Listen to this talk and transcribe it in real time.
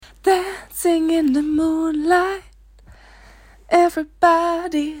dancing in the moonlight.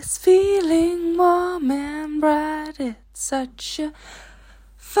 Everybody's feeling warm and bright. It's such a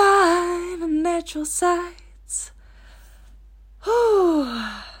fine and natural sight.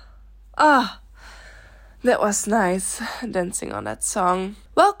 That was nice, dancing on that song.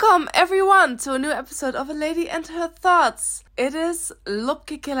 Welcome everyone to a new episode of A Lady and Her Thoughts. It is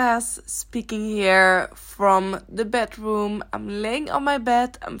Lopke Killas speaking here from the bedroom. I'm laying on my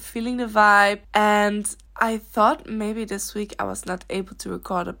bed, I'm feeling the vibe, and I thought maybe this week I was not able to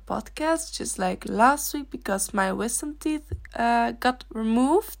record a podcast just like last week because my wisdom teeth got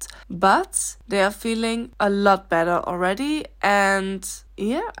removed, but they are feeling a lot better already, and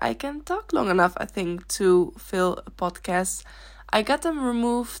yeah, I can talk long enough, I think, to fill a podcast. I got them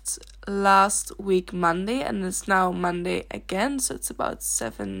removed last week Monday, and it's now Monday again, so it's about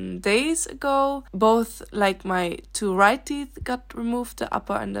 7 days ago. Both, like, my two right teeth got removed, the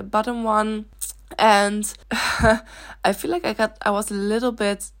upper and the bottom one, and I feel like I was a little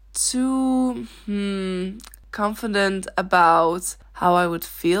bit too confident about how I would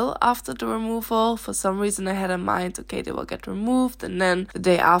feel after the removal. For some reason I had in mind, okay, they will get removed, and then the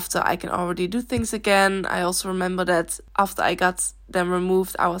day after I can already do things again. I also remember that after I got them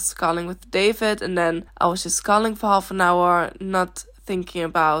removed, I was calling with David, and then I was just calling for half an hour, not thinking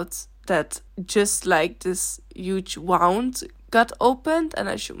about that just like this huge wound got opened, and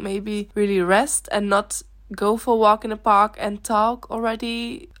I should maybe really rest and not go for a walk in the park and talk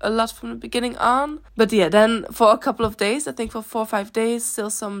already a lot from the beginning on. But yeah, then for a couple of days, I think for 4 or 5 days, still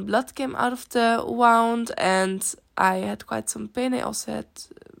some blood came out of the wound, and I had quite some pain. I also had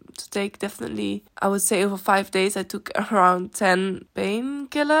to take, definitely, I would say over 5 days, I took around 10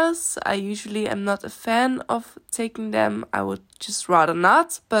 painkillers. I usually am not a fan of taking them. I would just rather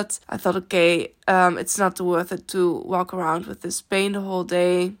not. But I thought, okay, it's not worth it to walk around with this pain the whole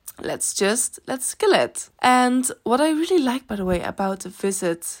day. Let's kill it. And what I really like, by the way, about the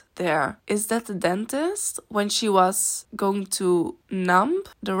visit there is that the dentist, when she was going to numb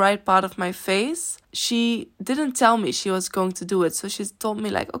the right part of my face, she didn't tell me she was going to do it. So she told me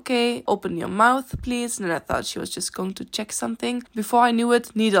like, okay, open your mouth, please. And then I thought she was just going to check something. Before I knew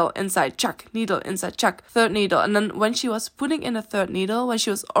it, needle inside, chuck, needle inside, chuck, third needle. And then when she was putting in a third needle, when she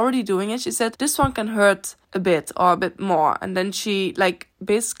was already doing it, she said, this one can hurt a bit or a bit more. And then she, like,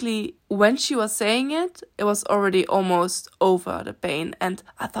 basically, when she was saying it, it was already almost over, the pain. And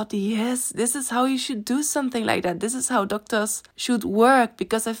I thought, yes, this is how you should do something like that. This is how doctors should work.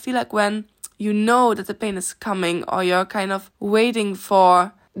 Because I feel like when you know that the pain is coming, or you're kind of waiting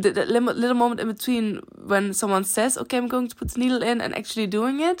for the little moment in between when someone says, okay, I'm going to put the needle in, and actually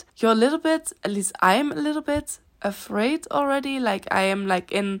doing it, you're a little bit, at least I'm a little bit afraid already. Like, I am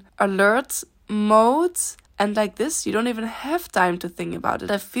like in alert mode, and like this, you don't even have time to think about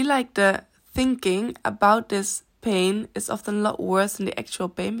it. I feel like the thinking about this pain is often a lot worse than the actual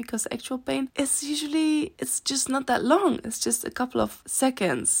pain, because the actual pain is usually, it's just not that long. It's just a couple of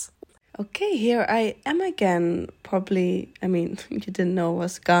seconds. Okay, here I am again. Probably, I mean, you didn't know I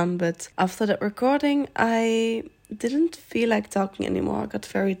was gone, but after that recording, I didn't feel like talking anymore. I got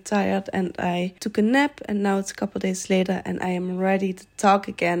very tired and I took a nap, and now it's a couple of days later and I am ready to talk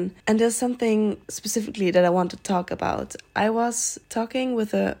again. And there's something specifically that I want to talk about. I was talking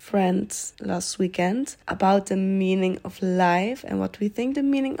with a friend last weekend about the meaning of life and what we think the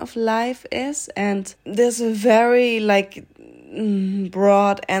meaning of life is. And there's a very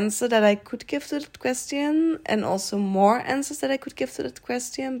broad answer that I could give to that question, and also more answers that I could give to that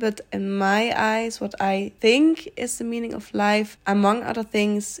question. But in my eyes, what I think is the meaning of life, among other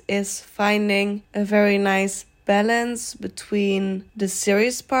things, is finding a very nice balance between the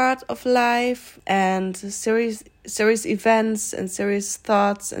serious part of life and serious events and serious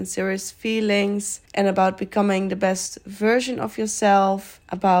thoughts and serious feelings, and about becoming the best version of yourself,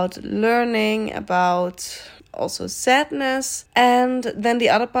 about learning, about also sadness, and then the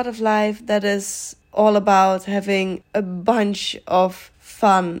other part of life that is all about having a bunch of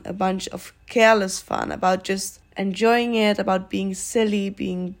fun, a bunch of careless fun, about just enjoying it, about being silly,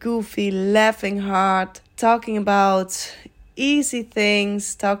 being goofy, laughing hard, talking about easy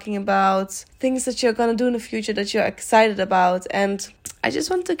things, talking about things that you're gonna do in the future that you're excited about. And I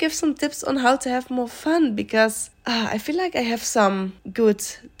just want to give some tips on how to have more fun, because I feel like I have some good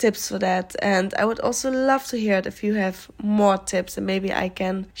tips for that, and I would also love to hear it if you have more tips, and maybe I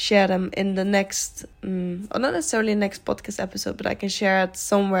can share them in the next, or not necessarily next podcast episode, but I can share it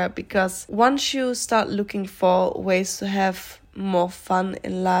somewhere. Because once you start looking for ways to have more fun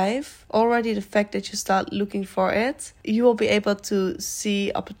in life, already the fact that you start looking for it, you will be able to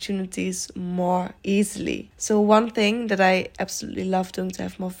see opportunities more easily. So one thing that I absolutely love doing to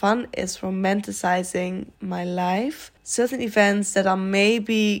have more fun is romanticizing my life. Certain events that are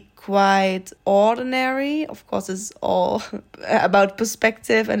maybe quite ordinary, of course it's all about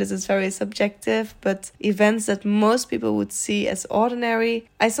perspective and this is very subjective, but events that most people would see as ordinary,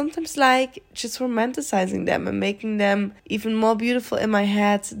 I sometimes like just romanticizing them and making them even more beautiful in my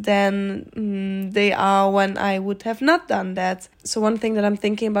head than they are when I would have not done that. So one thing that I'm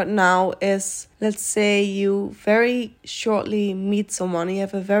thinking about now is, let's say you very shortly meet someone, you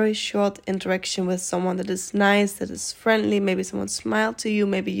have a very short interaction with someone that is nice, that is friendly, maybe someone smiled to you,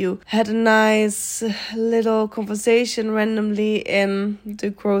 maybe you had a nice little conversation randomly in the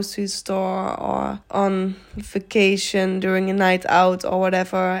grocery store or on vacation during a night out or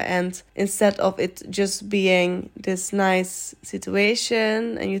whatever, and instead of it just being this nice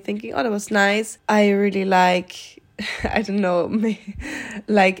situation and you're thinking, oh, that was nice, I really like I don't know,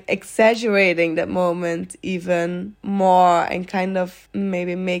 like exaggerating that moment even more and kind of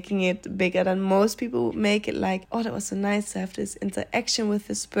maybe making it bigger than most people would make it, like, oh, that was so nice to have this interaction with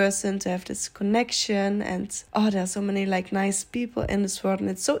this person, to have this connection, and oh, there are so many like nice people in this world, and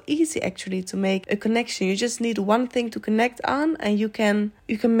it's so easy actually to make a connection. You just need one thing to connect on and you can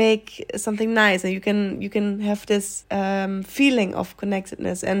make something nice, and you can have this feeling of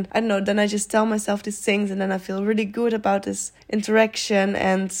connectedness. And I don't know, then I just tell myself these things and then I feel really good about this interaction,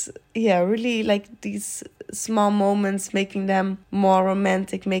 and really like these small moments, making them more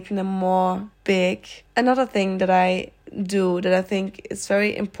romantic, making them more big. Another thing that I do that I think is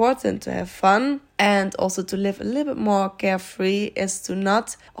very important to have fun and also to live a little bit more carefree is to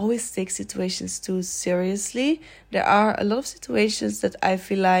not always take situations too seriously. There are a lot of situations that I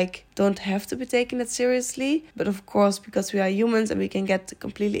feel like don't have to be taken that seriously, but of course, because we are humans and we can get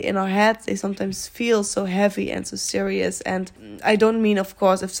completely in our heads, they sometimes feel so heavy and so serious. And I don't mean, of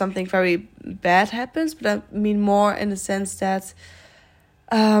course, if something very bad happens, but I mean more in the sense that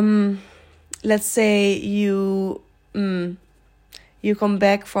let's say you come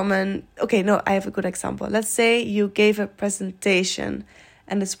back from I have a good example. Let's say you gave a presentation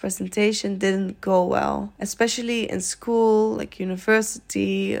and this presentation didn't go well, especially in school, like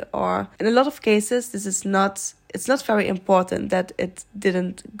university, or in a lot of cases, it's not very important that it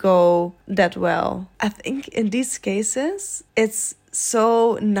didn't go that well. I think in these cases, it's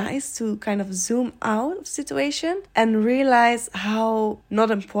so nice to kind of zoom out of the situation and realize how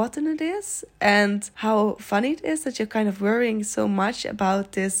not important it is and how funny it is that you're kind of worrying so much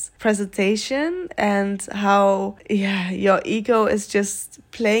about this presentation and how your ego is just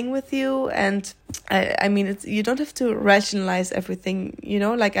playing with you. And I mean, you don't have to rationalize everything,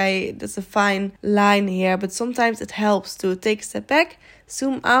 like there's a fine line here, but sometimes it helps to take a step back,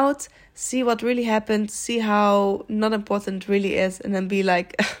 zoom out, see what really happened, see how not important it really is, and then be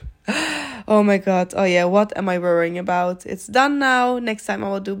like, oh my God, oh yeah, what am I worrying about? It's done now, next time I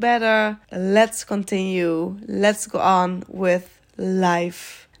will do better. Let's continue, let's go on with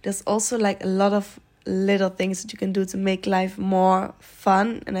life. There's also like a lot of little things that you can do to make life more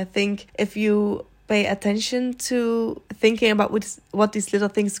fun, and I think if you pay attention to thinking about what these little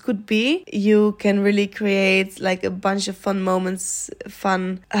things could be, you can really create like a bunch of fun moments,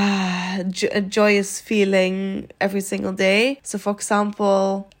 joyous feeling every single day. So for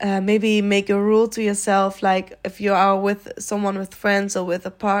example, maybe make a rule to yourself, like if you are with someone, with friends or with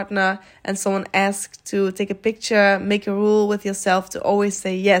a partner, and someone asks to take a picture, make a rule with yourself to always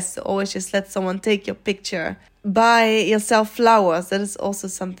say yes, to always just let someone take your picture. Buy yourself flowers. That is also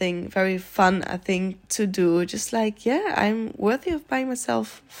something very fun, I think, to do. Just like, I'm worthy of buying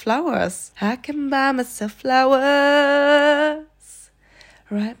myself flowers. I can buy myself flowers.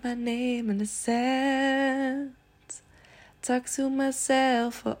 Write my name in the sand. Talk to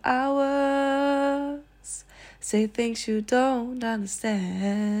myself for hours. Say things you don't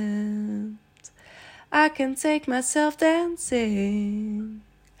understand. I can take myself dancing.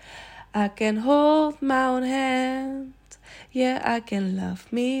 I can hold my own hand. Yeah, I can love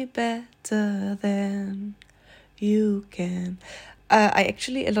me better than you can. I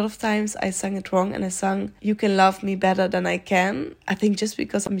actually, a lot of times I sang it wrong and I sung, you can love me better than I can. I think just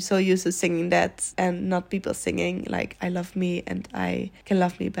because I'm so used to singing that and not people singing like I love me and I can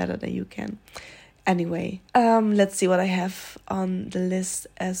love me better than you can. Anyway, let's see what I have on the list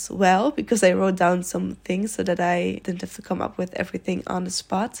as well, because I wrote down some things so that I didn't have to come up with everything on the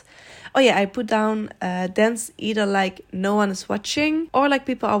spot. Oh yeah, I put down dance either like no one is watching or like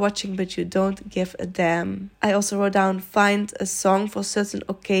people are watching but you don't give a damn. I also wrote down find a song for certain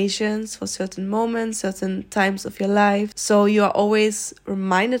occasions, for certain moments, certain times of your life. So you are always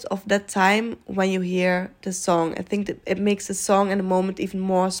reminded of that time when you hear the song. I think that it makes a song and a moment even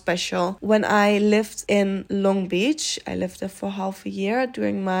more special. When I lived in Long Beach, I lived there for half a year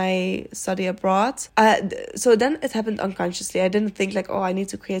during my study abroad. So then it happened unconsciously. I didn't think like, oh, I need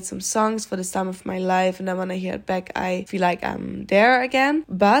to create some songs for this time of my life, and then when I hear it back I feel like I'm there again.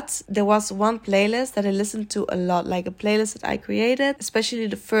 But there was one playlist that I listened to a lot, like a playlist that I created, especially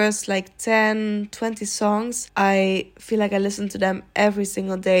the first like 10-20 songs. I feel like I listen to them every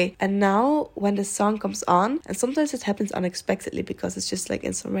single day, and now when the song comes on, and sometimes it happens unexpectedly because it's just like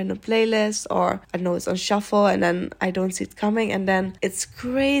in some random playlist, or I know it's on shuffle and then I don't see it coming, and then it's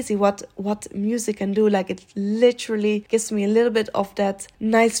crazy what music can do. Like it literally gives me a little bit of that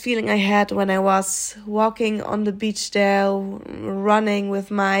nice feeling I had when I was walking on the beach there, running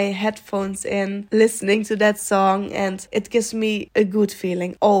with my headphones in, listening to that song, and it gives me a good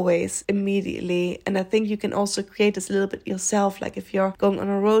feeling always, immediately. And I think you can also create this a little bit yourself, like if you're going on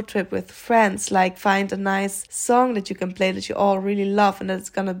a road trip with friends, like find a nice song that you can play that you all really love, and that's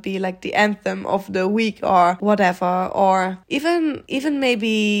gonna be like the anthem of the week or whatever. Or even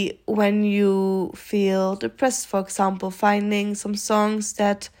maybe when you feel depressed, for example, finding some songs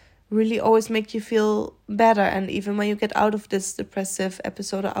that really always make you feel better. And even when you get out of this depressive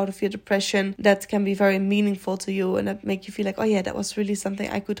episode or out of your depression, that can be very meaningful to you and that make you feel like, oh yeah, that was really something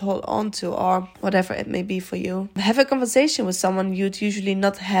I could hold on to, or whatever it may be for you. Have a conversation with someone you'd usually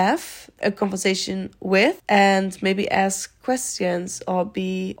not have a conversation with, and maybe ask questions or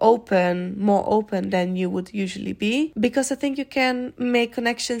be more open than you would usually be, because I think you can make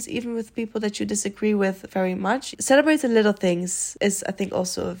connections even with people that you disagree with very much. Celebrate the little things is, I think,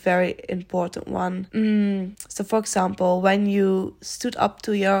 also a very important one. So for example, when you stood up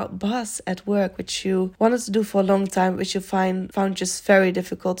to your boss at work, which you wanted to do for a long time, which you found just very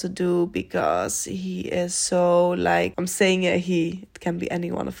difficult to do because he is so, like, I'm saying a he, it can be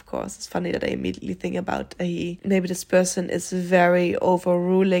anyone, of course. It's funny that I immediately think about a he. Maybe this person is very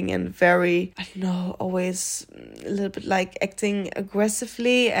overruling and very, I don't know, always a little bit like acting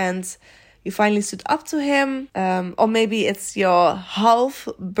aggressively, and you finally stood up to him. Or maybe it's your half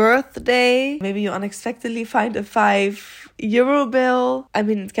birthday. Maybe you unexpectedly find a €5 bill. I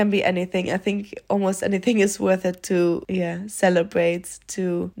mean, it can be anything. I think almost anything is worth it to, celebrate,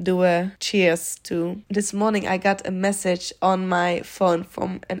 to do a cheers to. This morning I got a message on my phone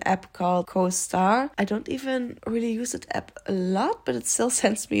from an app called CoStar. I don't even really use that app a lot, but it still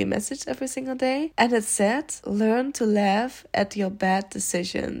sends me a message every single day. And it said, learn to laugh at your bad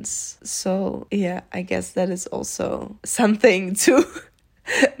decisions. So yeah, I guess that is also something to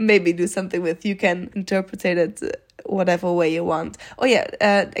maybe do something with. You can interpret it whatever way you want. Oh yeah,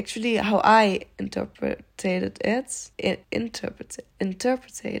 actually how I interpreted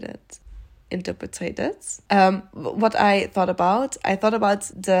what I thought about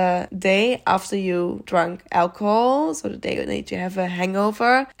the day after you drank alcohol, so the day that you have a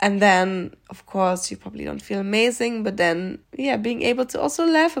hangover, and then of course you probably don't feel amazing, but then being able to also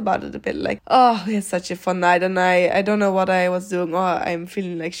laugh about it a bit, like, oh, it's such a fun night and I don't know what I was doing, or I'm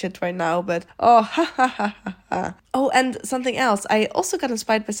feeling like shit right now, but oh, ha ha ha ha ha. Oh, and something else, I also got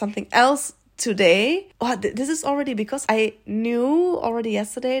inspired by something else today. This is already because I knew already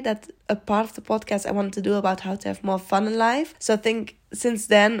yesterday that a part of the podcast I wanted to do about how to have more fun in life. So I think since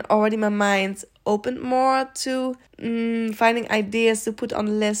then already my mind opened more to finding ideas to put on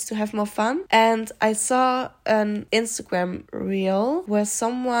the list to have more fun. And I saw an Instagram reel where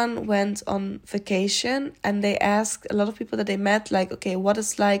someone went on vacation and they asked a lot of people that they met, like, okay, what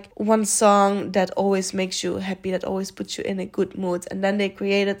is like one song that always makes you happy, that always puts you in a good mood? And then they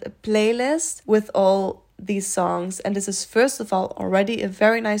created a playlist with all these songs. And this is, first of all, already a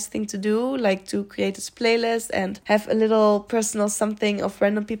very nice thing to do, like to create this playlist and have a little personal something of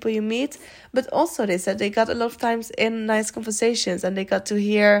random people you meet. But also they said they got a lot of times in nice conversations and they got to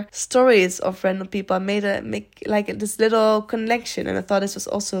hear stories of random people and make like this little connection. And I thought this was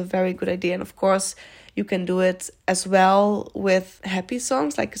also a very good idea. And of course you can do it as well with happy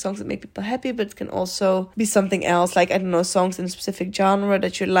songs, like songs that make people happy, but it can also be something else, like, I don't know, songs in a specific genre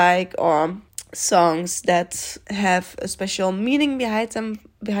that you like, or songs that have a special meaning behind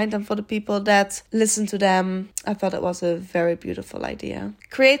them for the people that listen to them. I thought it was a very beautiful idea.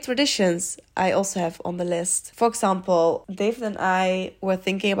 Create traditions I also have on the list. For example, David and I were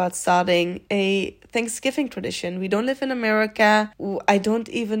thinking about starting a Thanksgiving tradition. We don't live in America. I don't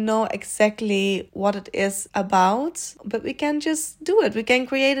even know exactly what it is about, but we can just do it. We can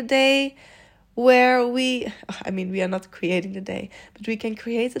create a day where we are not creating the day, but we can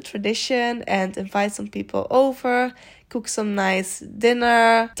create a tradition and invite some people over, cook some nice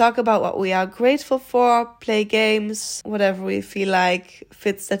dinner, talk about what we are grateful for, play games, whatever we feel like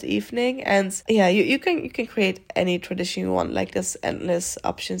fits that evening. And yeah, you can create any tradition you want. Like, there's endless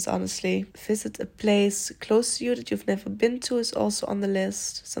options, honestly. Visit a place close to you that you've never been to is also on the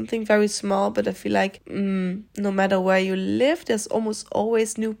list. Something very small, but I feel like no matter where you live, there's almost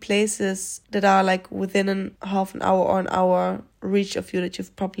always new places that are like within half an hour or an hour reach of you that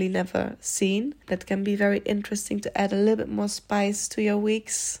you've probably never seen. That can be very interesting to add a little bit more spice to your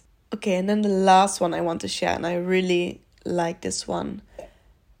weeks. Okay, and then the last one I want to share, and I really like this one.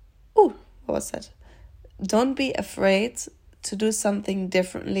 Ooh, what was that? Don't be afraid to do something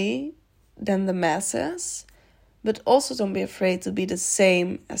differently than the masses, but also don't be afraid to be the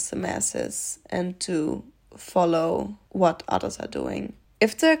same as the masses and to follow what others are doing.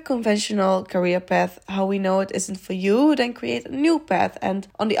 If the conventional career path, how we know it, isn't for you, then create a new path. And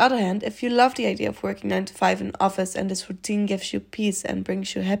on the other hand, if you love the idea of working 9 to 5 in an office and this routine gives you peace and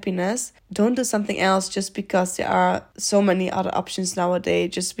brings you happiness, don't do something else just because there are so many other options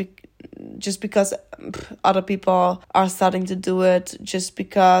nowadays, just because other people are starting to do it, just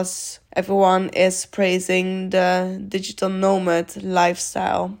because everyone is praising the digital nomad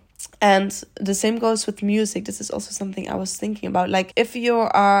lifestyle. And the same goes with music. This is also something I was thinking about. Like, if you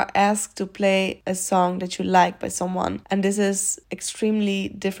are asked to play a song that you like by someone, and this is extremely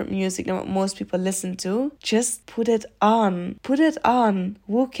different music than what most people listen to, just put it on. Put it on.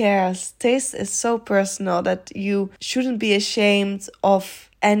 Who cares? Taste is so personal that you shouldn't be ashamed of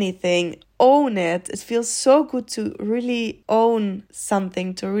anything. Own it. It feels so good to really own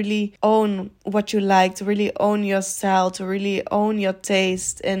something, to really own what you like, to really own your style, to really own your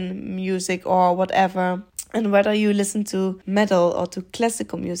taste in music or whatever. And whether you listen to metal or to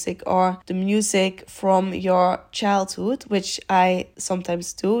classical music or the music from your childhood, which I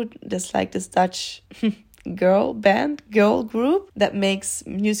sometimes do, there's like this Dutch girl group that makes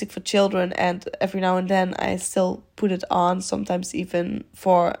music for children, and every now and then I still put it on, sometimes even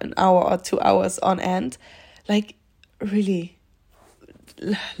for an hour or 2 hours on end. Like, really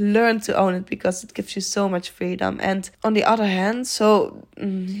learn to own it, because it gives you so much freedom. And on the other hand, so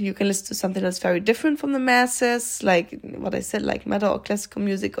you can listen to something that's very different from the masses, like what I said, like metal or classical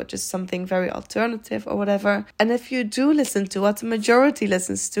music, or just something very alternative or whatever. And if you do listen to what the majority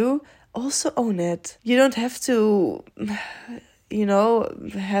listens to, also own it. You don't have to,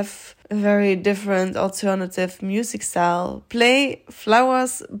 have a very different alternative music style. Play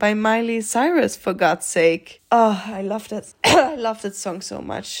Flowers by Miley Cyrus, for God's sake. Oh, I love that. I love that song so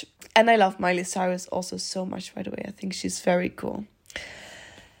much. And I love Miley Cyrus also so much, by the way. I think she's very cool.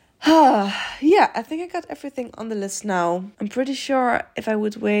 Yeah, I think I got everything on the list now. I'm pretty sure if I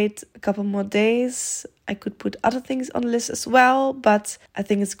would wait a couple more days, I could put other things on the list as well, but I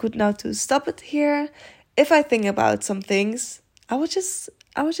think it's good now to stop it here. If I think about some things, I would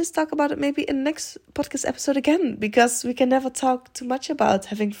just talk about it maybe in the next podcast episode again, because we can never talk too much about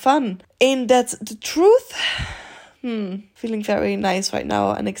having fun. Ain't that the truth? Feeling very nice right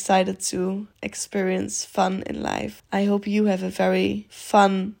now and excited to experience fun in life. I hope you have a very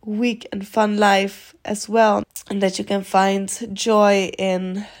fun week and fun life as well, and that you can find joy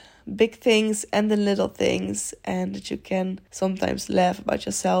in big things and the little things, and that you can sometimes laugh about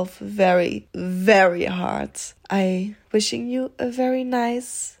yourself very, very hard. I wishing you a very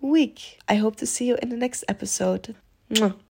nice week. I hope to see you in the next episode. Mwah.